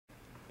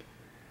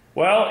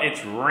Well,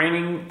 it's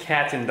raining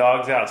cats and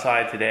dogs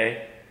outside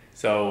today,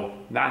 so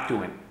not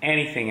doing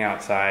anything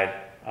outside.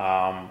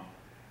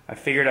 I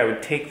figured I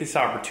would take this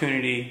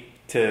opportunity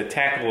to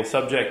tackle a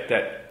subject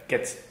that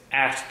gets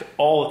asked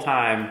all the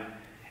time,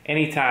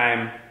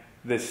 anytime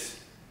this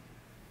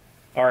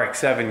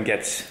RX-7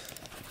 gets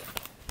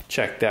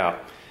checked out.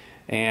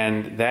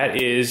 And that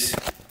is,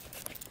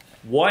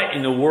 what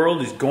in the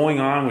world is going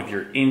on with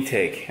your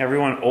intake?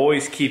 Everyone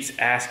always keeps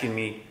asking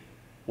me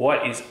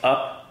what is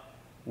up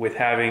with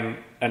having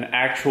an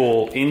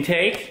actual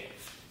intake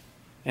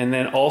and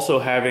then also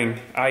having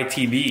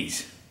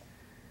ITBs.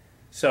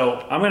 So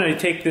I'm going to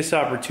take this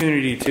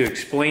opportunity to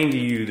explain to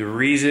you the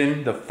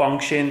reason, the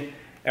function,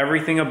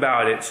 everything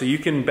about it, so you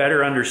can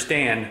better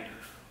understand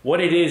what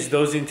it is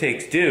those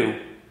intakes do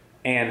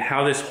and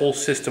how this whole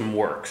system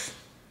works.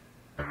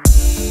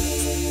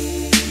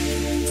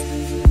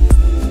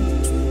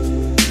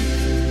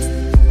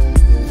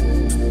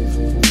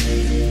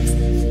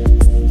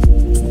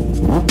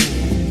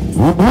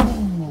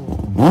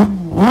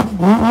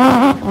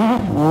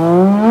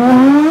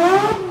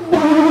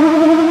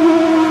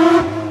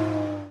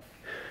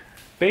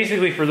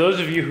 Basically, for those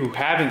of you who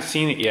haven't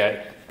seen it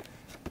yet,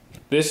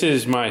 this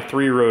is my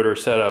 3-rotor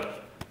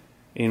setup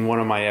in one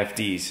of my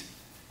FDs.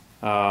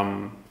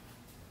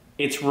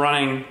 It's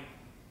running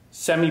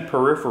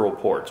semi-peripheral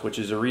ports, which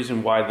is the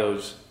reason why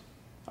those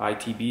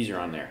ITBs are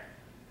on there.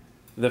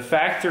 The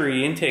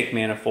factory intake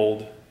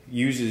manifold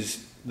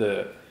uses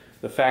the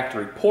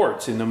factory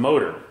ports in the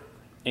motor,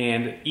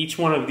 and each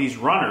one of these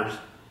runners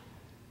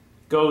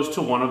goes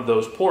to one of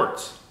those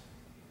ports.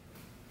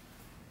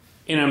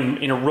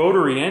 In a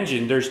rotary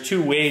engine, there's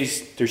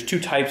two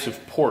types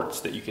of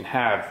ports that you can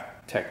have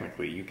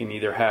technically. You can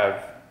either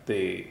have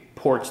the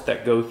ports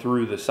that go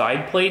through the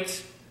side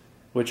plates,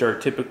 which are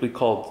typically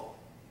called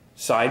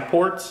side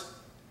ports,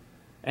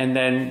 and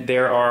then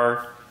there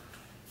are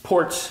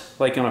ports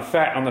like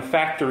on the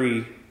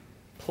factory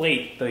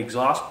plate. The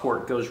exhaust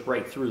port goes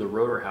right through the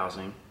rotor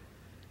housing,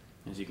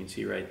 as you can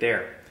see right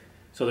there.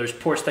 So there's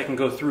ports that can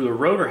go through the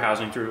rotor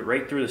housing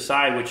right through the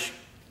side, which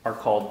are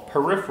called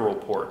peripheral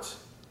ports.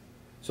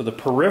 So the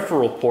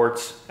peripheral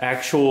ports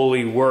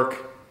actually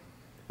work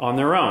on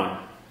their own.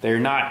 They're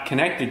not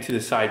connected to the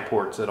side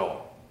ports at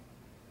all.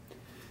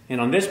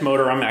 And on this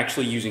motor, I'm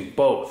actually using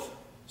both.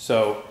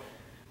 So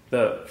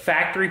the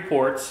factory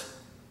ports,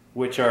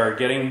 which are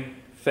getting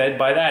fed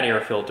by that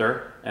air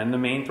filter and the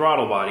main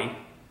throttle body,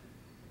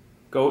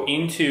 go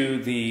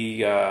into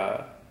the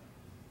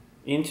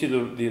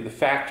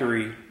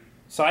factory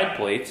side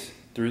plates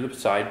through the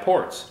side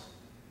ports.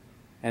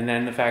 And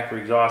then the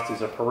factory exhaust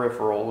is a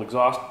peripheral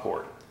exhaust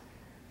port.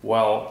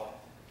 Well,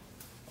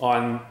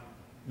 on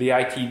the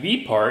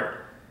ITB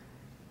part,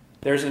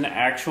 there's an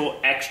actual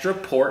extra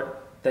port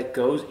that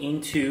goes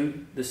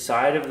into the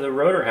side of the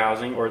rotor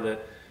housing, or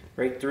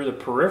right through the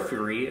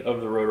periphery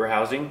of the rotor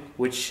housing,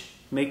 which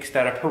makes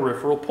that a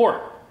peripheral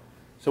port.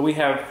 So we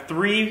have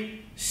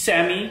three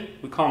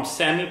we call them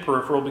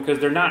semi-peripheral because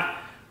they're not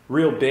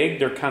real big,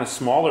 they're kind of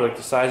small, they're like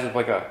the size of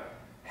like a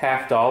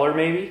 $50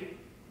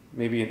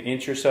 maybe an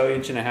inch or so,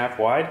 inch and a half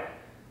wide.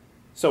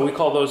 So we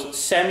call those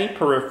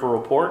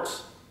semi-peripheral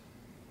ports,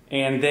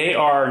 and they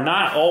are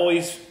not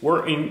always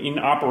in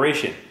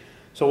operation.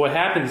 So what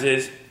happens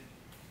is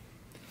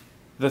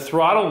the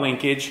throttle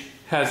linkage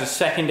has a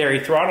secondary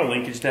throttle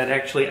linkage that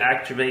actually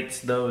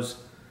activates those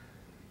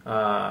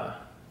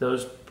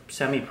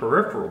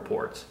semi-peripheral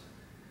ports.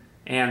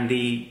 And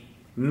the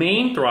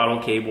main throttle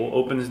cable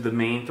opens the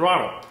main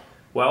throttle.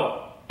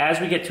 Well, as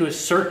we get to a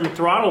certain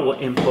throttle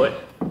input,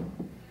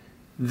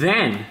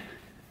 then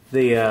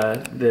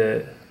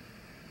the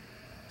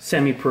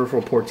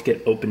semi-peripheral ports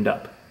get opened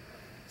up.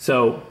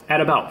 So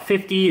at about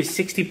 50 to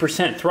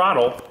 60%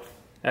 throttle,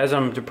 as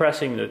I'm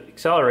depressing the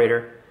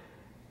accelerator,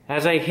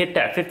 as I hit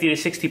that 50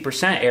 to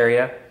 60%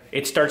 area,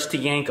 it starts to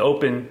yank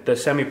open the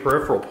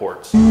semi-peripheral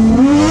ports.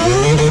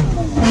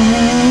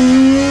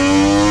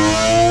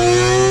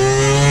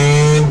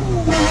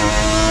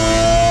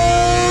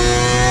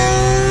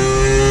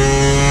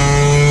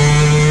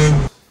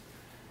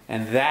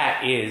 And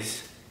that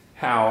is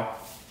how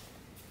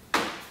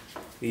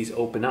these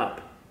open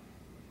up.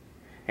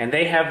 And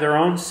they have their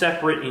own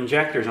separate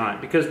injectors on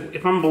it, because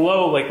if I'm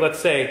below, like let's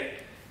say,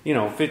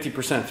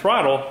 50%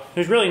 throttle,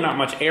 there's really not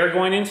much air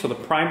going in, so the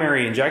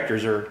primary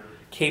injectors are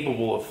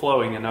capable of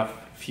flowing enough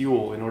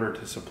fuel in order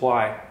to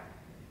supply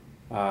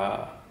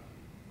the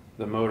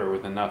motor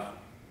with enough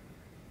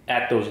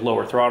at those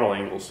lower throttle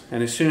angles.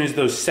 And as soon as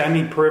those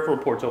semi-peripheral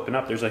ports open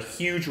up, there's a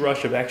huge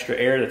rush of extra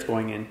air that's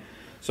going in.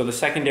 So the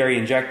secondary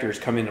injectors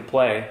come into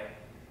play,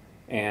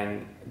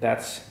 and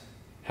that's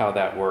how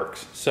that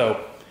works.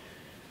 So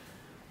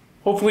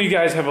hopefully you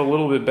guys have a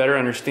little bit better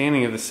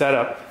understanding of the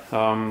setup.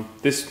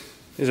 This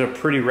is a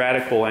pretty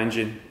radical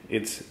engine.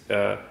 It's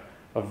a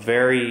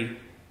very,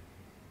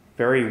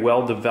 very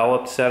well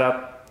developed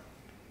setup.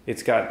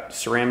 It's got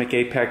ceramic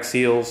apex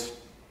seals.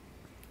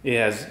 It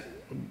has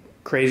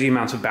crazy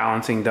amounts of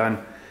balancing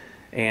done,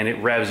 and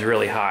it revs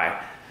really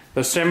high.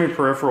 Those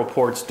semi-peripheral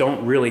ports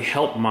don't really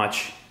help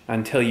much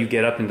until you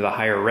get up into the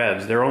higher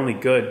revs. They're only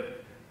good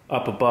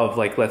up above,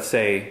 like, let's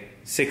say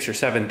 6,000 or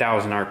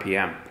 7,000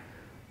 RPM.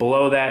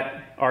 Below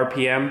that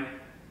RPM,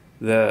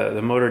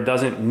 the motor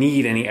doesn't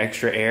need any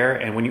extra air,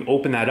 and when you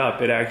open that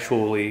up, it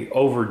actually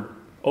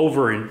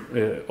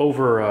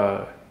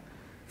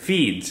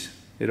feeds.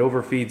 It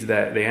overfeeds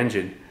the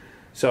engine.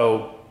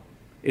 So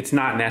it's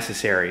not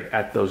necessary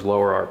at those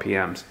lower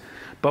RPMs.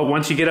 But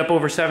once you get up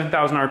over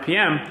 7,000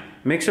 RPM,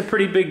 it makes a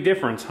pretty big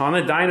difference. On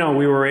the dyno,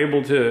 we were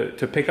able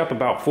to pick up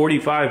about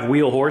 45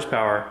 wheel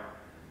horsepower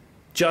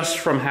just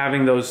from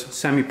having those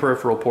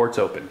semi-peripheral ports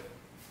open.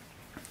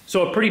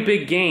 So a pretty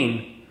big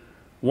gain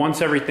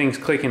once everything's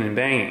clicking and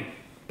banging.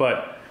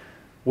 But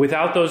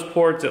without those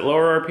ports at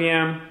lower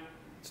RPM,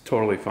 it's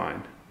totally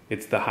fine.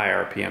 It's the high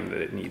RPM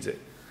that it needs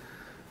it.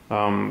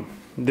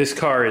 This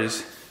car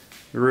is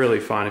really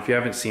fun. If you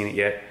haven't seen it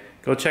yet,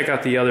 go check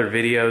out the other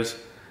videos.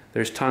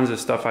 There's tons of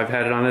stuff. I've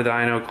had it on the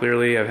dyno,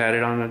 clearly. I've had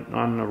it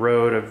on the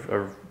road.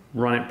 I've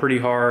run it pretty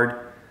hard.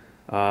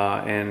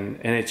 And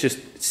it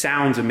just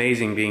sounds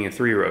amazing being a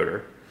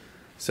 3-rotor.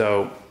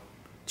 So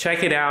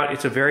check it out.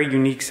 It's a very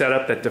unique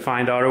setup that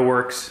Defined Auto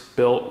Works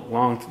built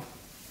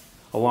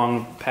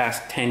along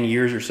past 10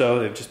 years or so.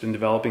 They've just been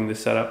developing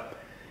this setup.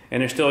 And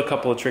there's still a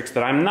couple of tricks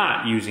that I'm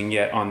not using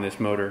yet on this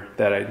motor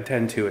that I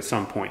intend to at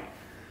some point.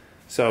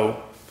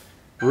 So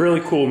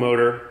really cool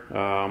motor.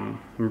 I'm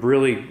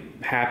really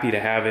happy to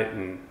have it,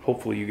 and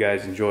hopefully you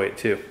guys enjoy it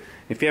too.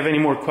 If you have any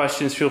more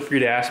questions, feel free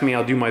to ask me.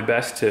 I'll do my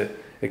best to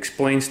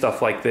explain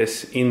stuff like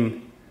this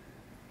in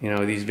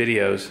these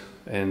videos,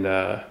 and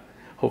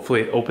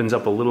hopefully it opens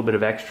up a little bit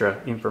of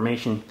extra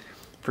information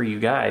for you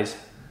guys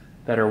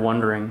that are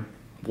wondering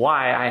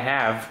why I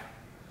have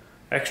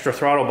extra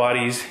throttle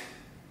bodies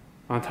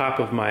on top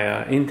of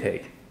my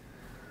intake.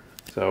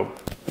 So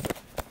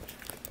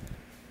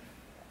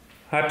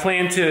I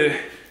plan to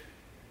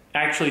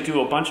actually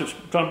do a bunch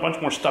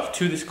more stuff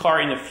to this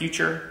car in the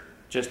future.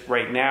 Just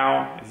right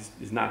now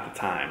is not the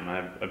time.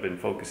 I've been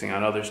focusing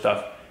on other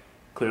stuff.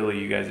 Clearly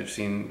you guys have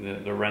seen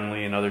the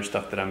Renly and other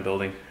stuff that I'm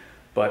building,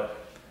 but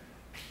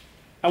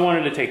I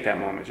wanted to take that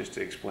moment just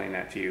to explain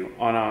that to you.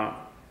 On a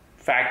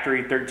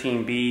factory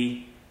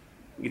 13B,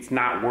 it's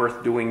not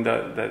worth doing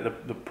the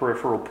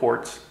peripheral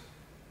ports,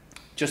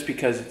 just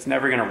because it's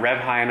never going to rev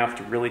high enough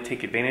to really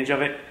take advantage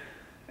of it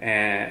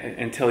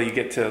until you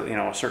get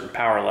to a certain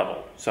power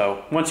level.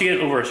 So once you get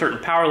over a certain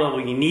power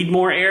level, you need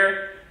more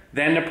air,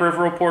 then the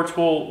peripheral ports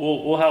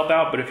will help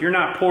out. But if you're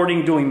not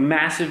porting, doing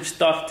massive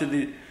stuff to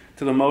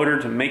the motor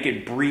to make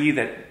it breathe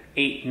at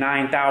 8,000,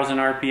 9,000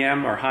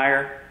 RPM or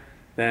higher,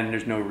 then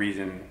there's no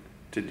reason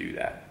to do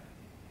that.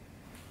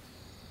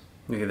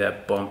 Look at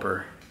that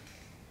bumper.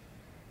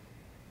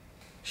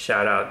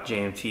 Shout out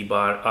JMT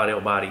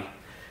Audio Body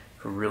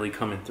for really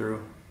coming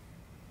through.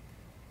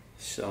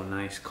 So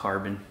nice,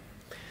 carbon.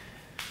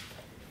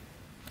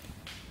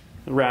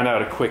 I'll round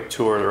out a quick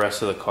tour of the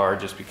rest of the car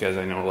just because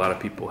I know a lot of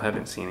people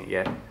haven't seen it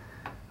yet.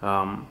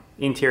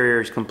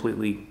 Interior is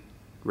completely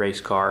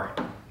race car.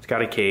 It's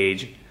got a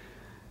cage.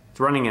 It's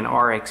running an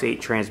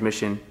RX-8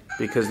 transmission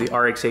because the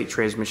RX-8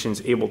 transmission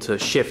is able to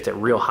shift at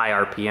real high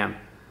RPM.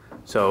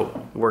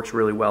 So it works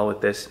really well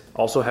with this.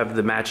 Also have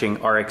the matching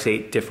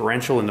RX-8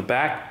 differential in the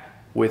back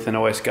with an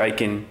OS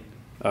Geiken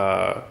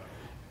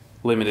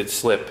limited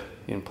slip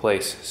in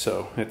place,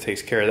 so it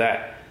takes care of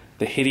that.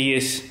 The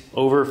hideous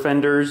over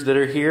fenders that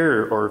are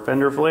here, or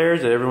fender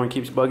flares that everyone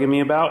keeps bugging me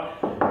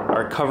about,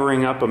 are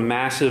covering up a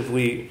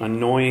massively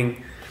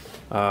annoying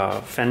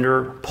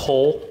fender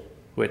pull,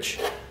 which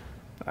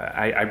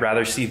I'd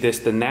rather see this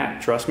than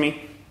that, trust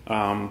me.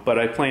 But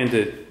I plan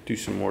to do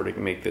some more to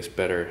make this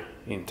better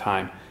in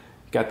time.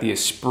 Got the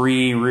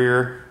Esprit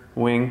rear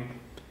wing,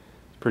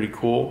 pretty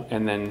cool.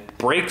 And then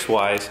brakes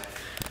wise,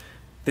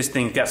 this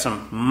thing's got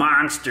some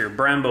monster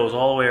Brembos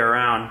all the way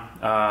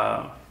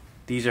around.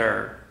 These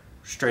are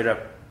straight up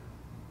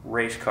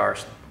race car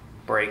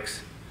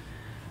brakes,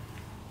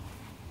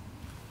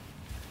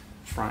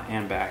 front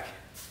and back.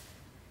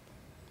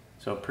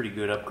 So a pretty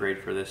good upgrade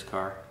for this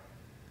car.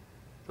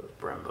 Those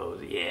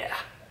Brembos, yeah.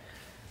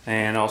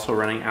 And also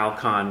running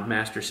Alcon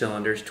master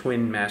cylinders,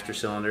 twin master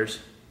cylinders.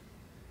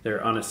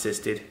 They're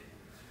unassisted.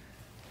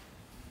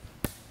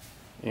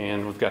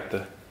 And we've got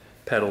the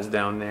pedals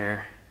down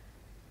there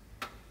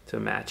to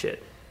match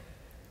it.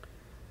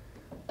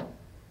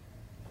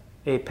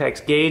 Apex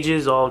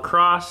gauges all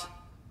across.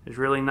 There's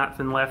really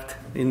nothing left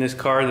in this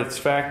car that's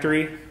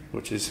factory,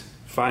 which is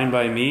fine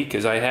by me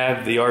because I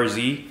have the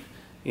RZ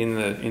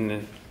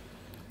in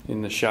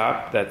the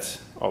shop.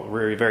 That's a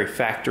very, very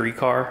factory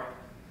car.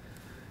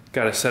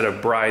 Got a set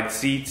of bride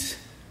seats,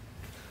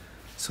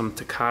 some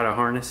Takata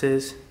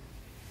harnesses.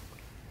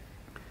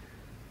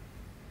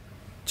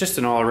 Just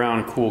an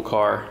all-around cool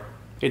car.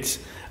 I'm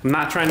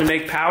not trying to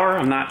make power.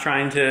 I'm not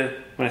trying to,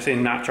 when I say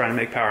not trying to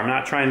make power, I'm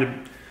not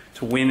trying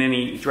to win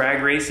any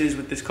drag races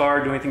with this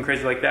car, do anything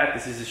crazy like that.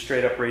 This is a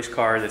straight up race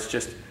car that's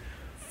just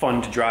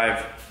fun to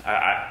drive.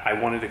 I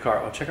wanted a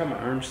car. Oh, check out my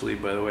arm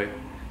sleeve, by the way.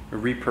 I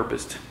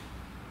repurposed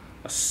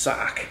a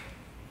sock.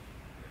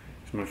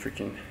 It's my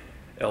freaking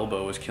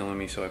elbow is killing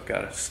me, so I've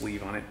got a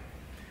sleeve on it.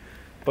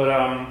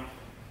 But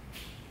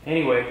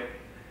anyway,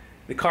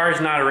 the car is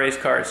not a race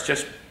car. It's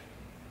just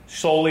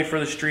solely for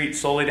the street,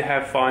 solely to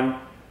have fun,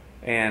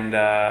 and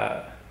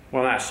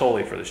well, not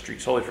solely for the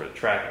street, solely for the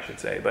track, I should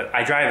say. But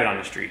I drive it on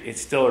the street.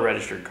 It's still a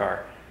registered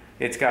car.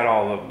 It's got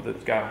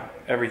it's got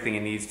everything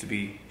it needs to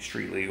be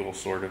street legal,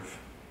 sort of.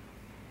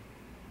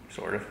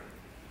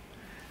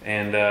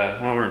 And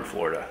well, we're in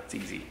Florida. It's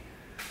easy,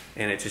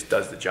 and it just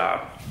does the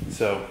job.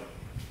 So,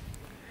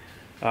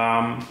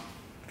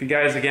 if you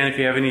guys, again, if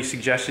you have any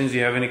suggestions,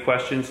 you have any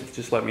questions,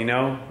 just let me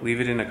know. Leave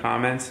it in the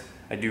comments.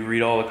 I do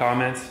read all the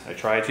comments. I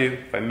try to.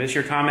 If I miss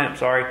your comment, I'm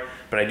sorry,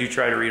 but I do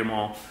try to read them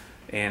all.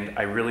 And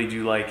I really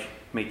do like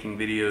making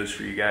videos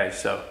for you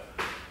guys. So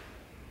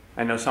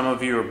I know some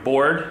of you are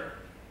bored.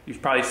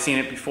 You've probably seen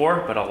it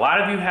before, but a lot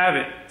of you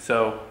haven't.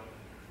 So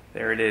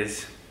there it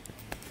is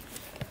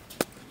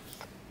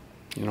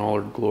in all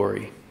her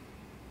glory.